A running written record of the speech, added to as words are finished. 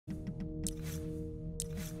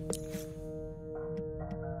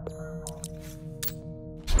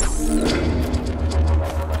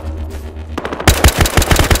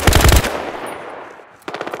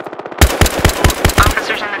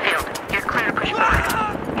push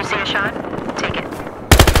forward. You see a shot? Take it. We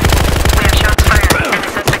have shots fired, and the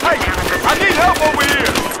suspect is down at this. I need help over here!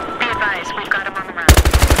 Be advised, we've got him on the run.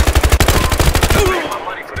 My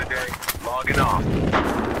money for the day. Logging off.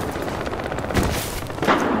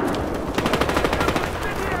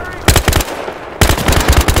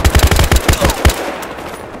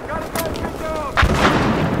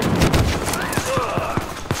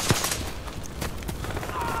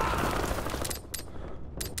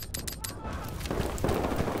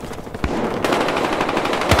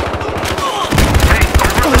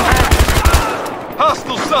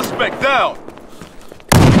 Hostile suspect down!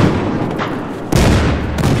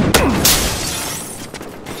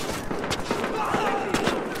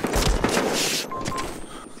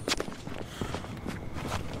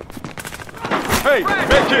 Hey,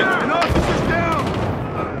 make it! An officer's down!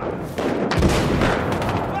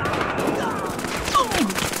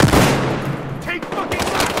 Take fucking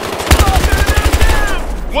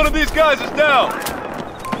down! One of these guys is down!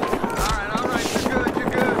 Alright, you're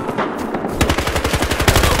good.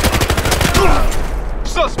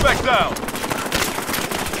 Suspect down!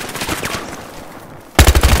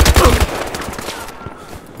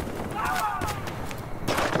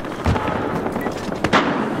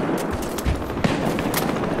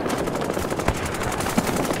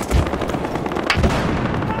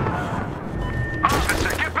 Officer,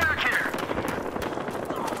 get back here!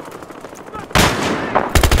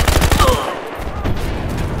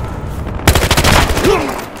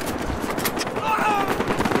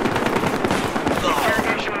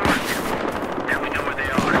 Interrogation marked. Now we know where they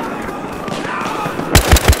are.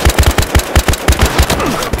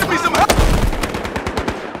 Give me some help!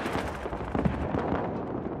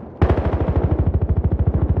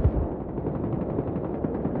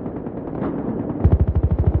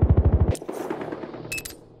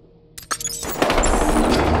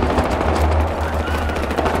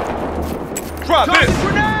 Drop this!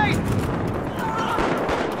 Grenade!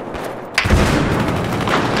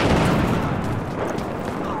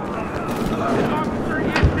 Officer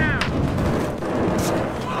is down.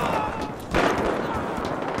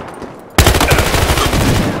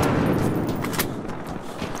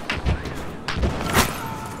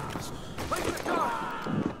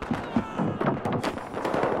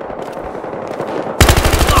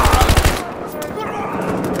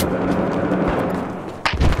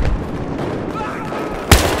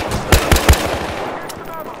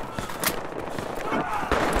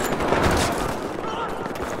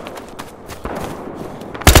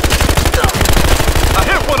 I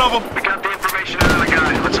hit one of them! We got the information out of the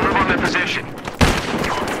guy. Let's move on their position. We've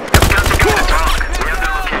got the guy to talk. We have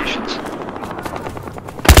their locations.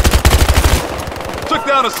 Took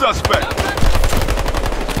down a suspect!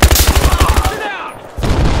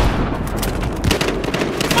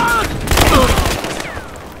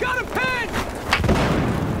 Got him pinned!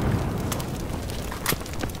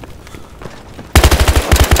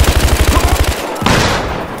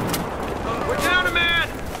 We're down a man!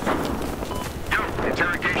 Yo,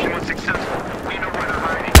 interrogation was successful. We know where they're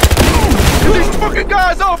hiding. Get these fucking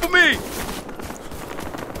guys off of me!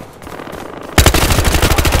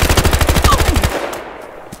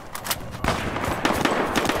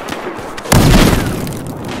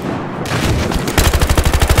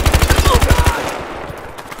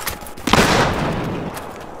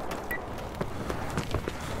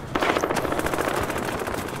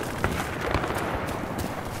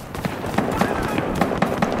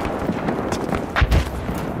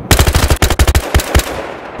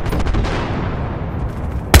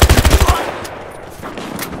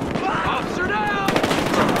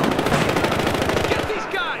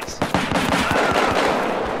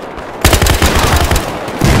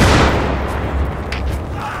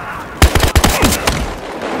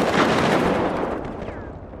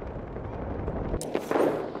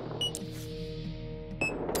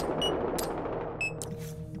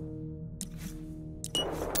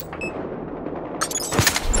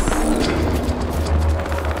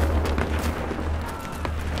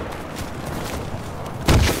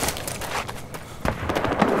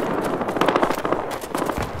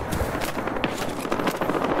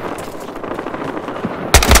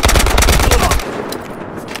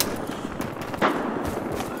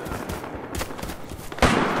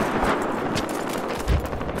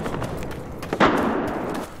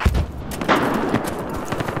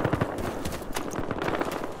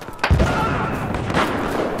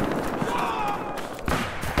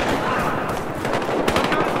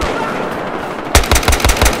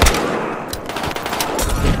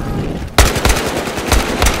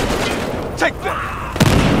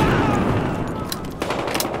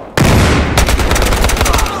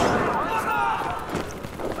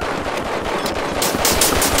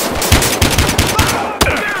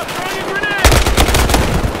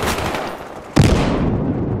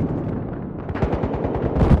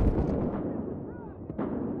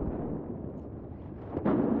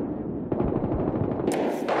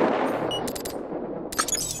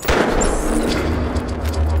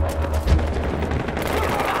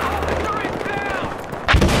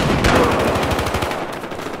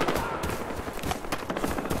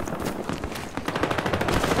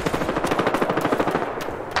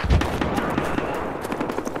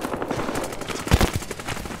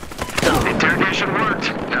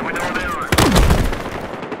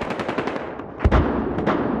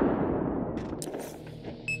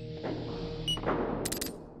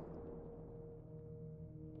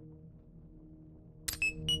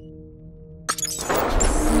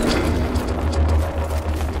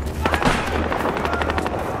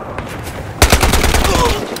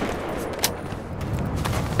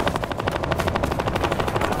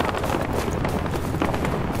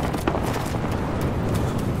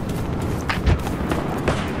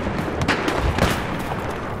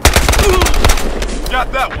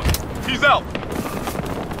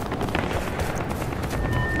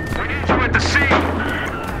 scene.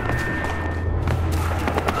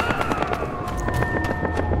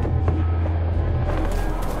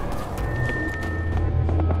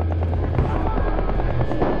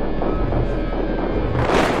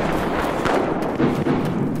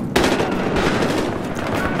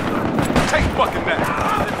 Take fucking that.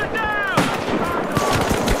 Officer down!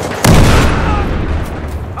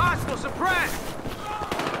 Hostile suppressed!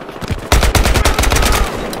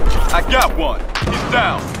 I got one. He's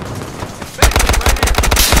down.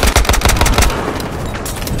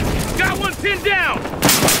 Got one pinned down!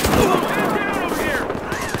 Pinned down over here!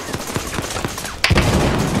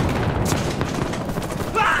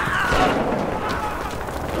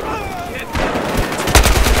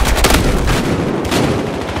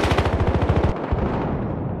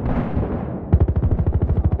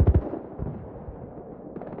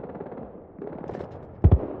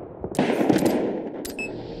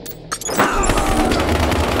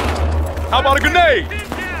 How about a grenade? Pinned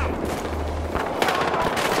down!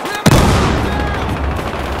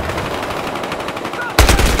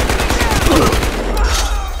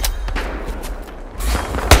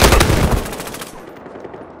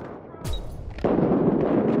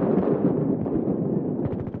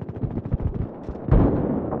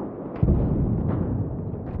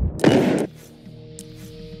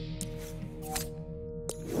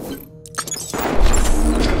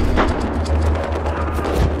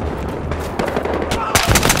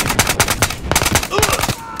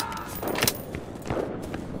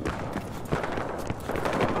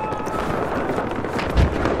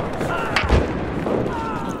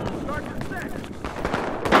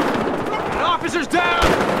 Officers down!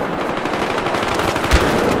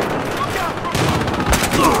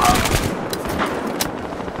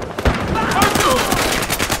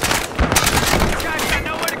 Guys got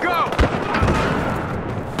nowhere to go!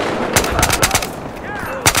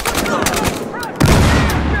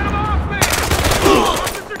 Get him off me!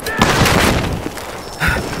 Officers down!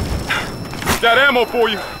 Got ammo for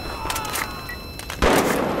you.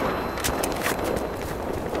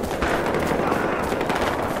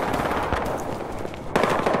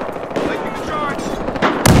 Taking the charge!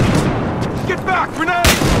 Get back, grenade!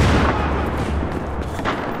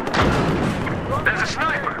 There's a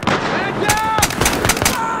sniper. Man down!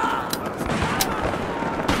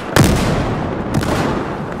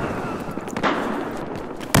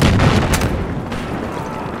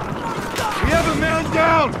 We have a man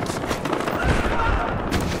down!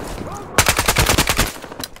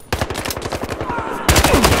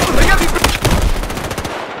 They got me.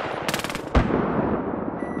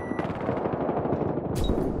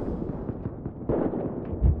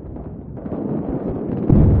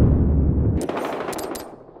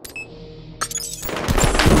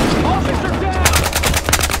 Officer down!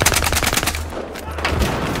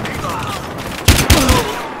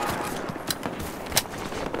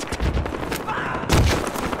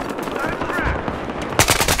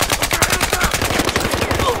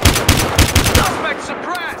 Suspect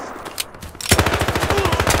suppressed!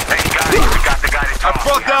 Hey guys, we got the guy to I talk.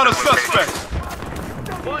 brought We down a have the location.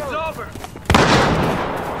 suspect. One's over!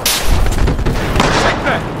 Take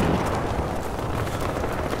that.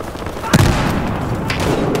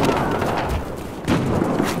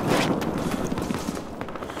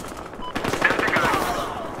 There's the guy.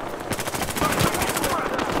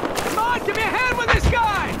 Come on, give me a hand with this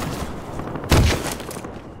guy!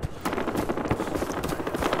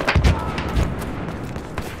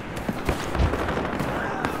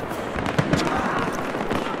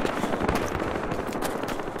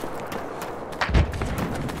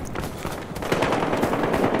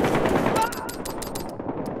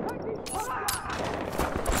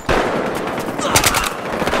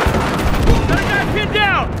 Got a guy pinned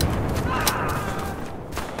down!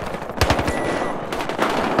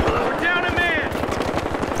 We're down a man!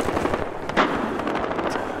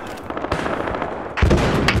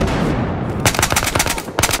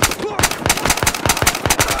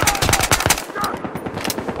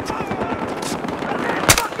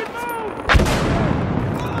 Fucking move!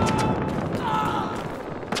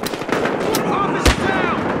 Officer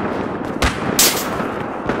down!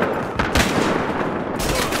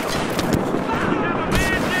 We have a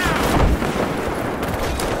man down!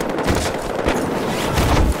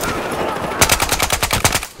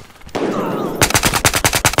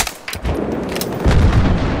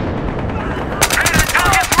 Enemy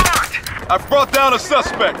target's marked. I brought down a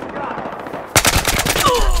suspect.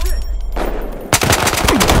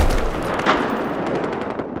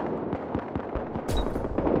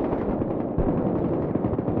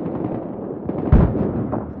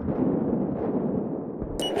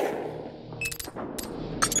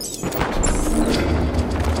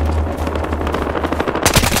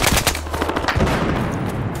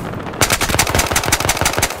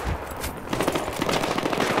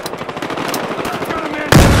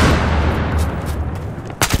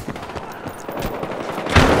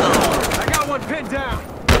 down.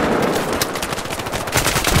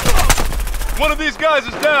 One of these guys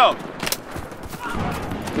is down.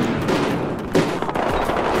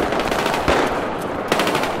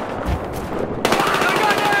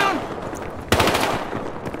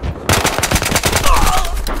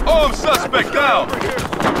 Armed suspect down.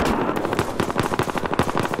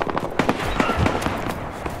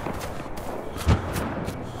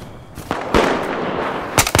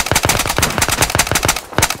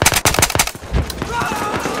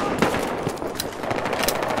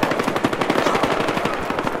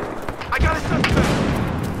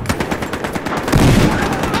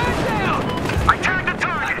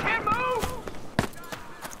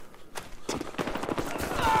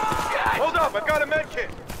 I've got a med kit.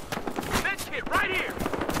 Med kit right here.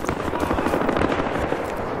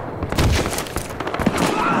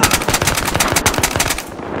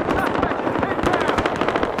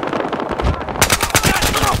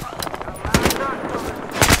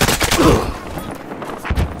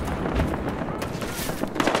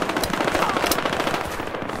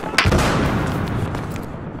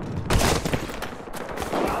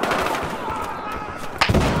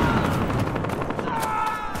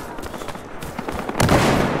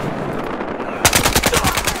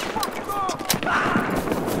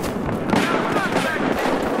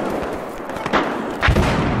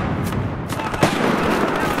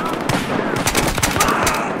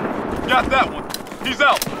 Got that one. He's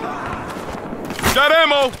out. Got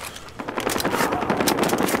ammo.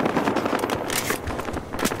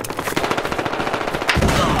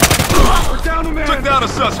 We're down a man. Took down a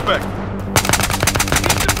suspect.